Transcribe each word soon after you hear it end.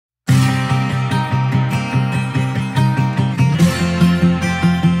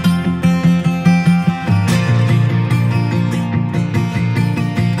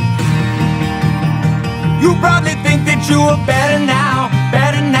you were better now,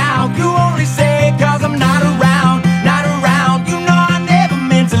 better now. You only say it cause I'm not around, not around. You know I never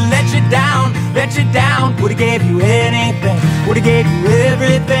meant to let you down, let you down. Would've gave you anything, would've gave you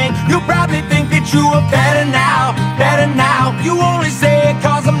everything. You probably think that you were better now, better now. You only say it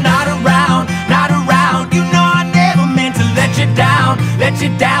cause I'm not around, not around. You know I never meant to let you down, let you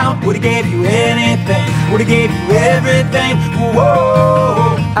down. Would've gave you anything, would've gave you everything.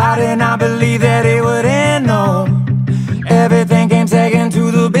 Whoa, I did not believe that it would end, no. Everything came second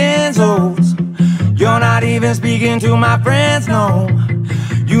to the benzos. You're not even speaking to my friends, no.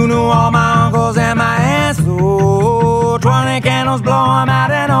 You knew all my uncles and my aunts, oh. 20 candles, blow 'em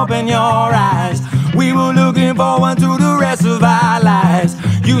out and open your eyes. We were looking forward to the rest of our lives.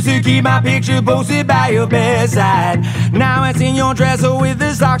 Used to keep my picture posted by your bedside. Now it's in your dresser with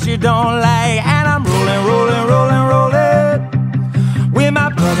the socks you don't like. And I'm rolling, rolling, rolling, rolling with my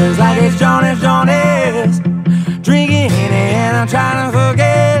brothers like it's Jonas, Jonas. Drinking Henny and I'm trying to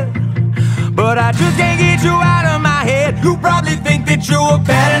forget, but I just can't get you out of my head. You probably think that you are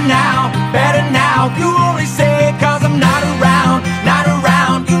better now, better now. You only say it cause I'm not around, not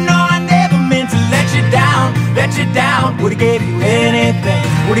around. You know I never meant to let you down, let you down. Would've gave you anything,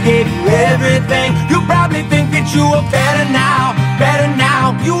 would've gave you everything. You probably think that you are better now, better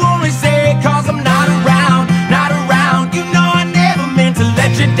now. You only say it cause I'm not around, not around. You know I never meant to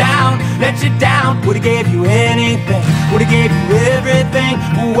let you down, let you down. Would've gave you anything, would've gave you everything.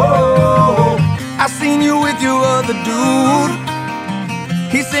 Whoa, I seen you with your other dude.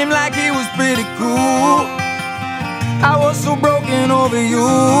 He seemed like he was pretty cool. I was so broken over you.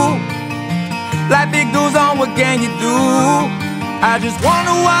 Life it goes on, what can you do? I just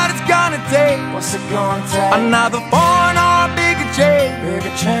wonder what it's gonna take. What's it gonna take? Another foreign or a bigger change,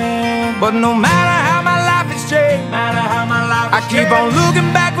 Bigger change. but no matter how my life has changed, Matter how my life I keep on looking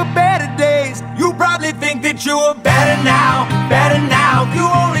back for better days. You probably think that you are better now, better now. You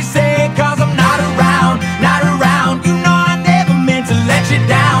only say it cause I'm not around, not around. You know I never meant to let you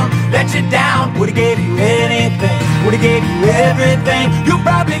down, let you down. Would've gave you anything, would've gave you everything. You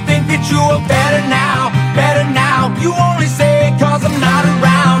probably think that you are better now, better now. You only say it cause I'm not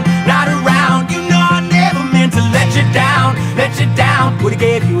around, not around. You know I never meant to let you down, let you down. Would've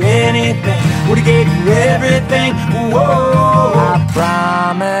gave you anything, would've gave you everything. Whoa, I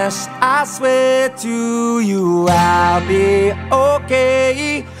promise, I swear to you I'll be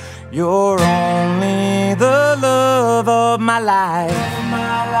okay. You're only the love of my life.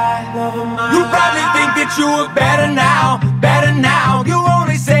 You probably think that you are better now, better now. You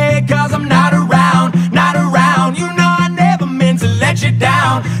only say it cause I'm not around, not around. You know I never meant to let you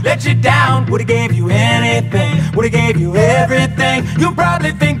down, let you down. Would've gave you anything, would've gave you everything. You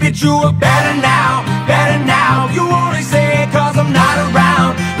probably think that you are better now, better now. You only say it cause I'm not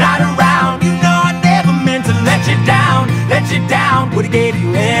around, not around. You know I never meant to let you down, let you down. Would've gave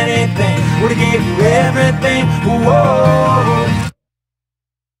you anything, would've gave you everything. Whoa.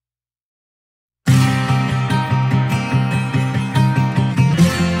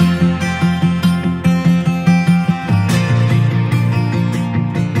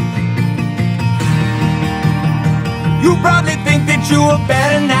 You probably think that you are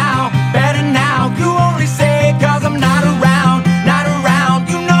better now, better now. You only say it cause I'm not around, not around.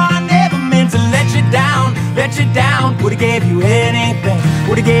 You know I never meant to let you down, let you down. Would've gave you anything,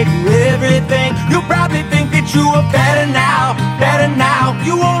 would've gave you everything. You probably think that you are better now, better now.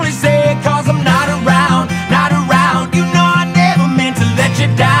 You only say it cause I'm not around, not around. You know I never meant to let you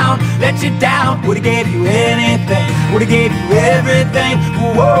down, let you down. Would've gave you anything, would've gave you everything.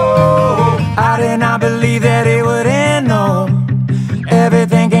 Whoa, I did not believe that it would end, no.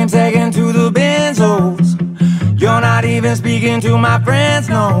 Everything came second to the benzos. You're not even speaking to my friends,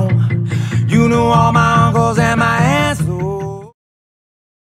 no. You knew all my uncles and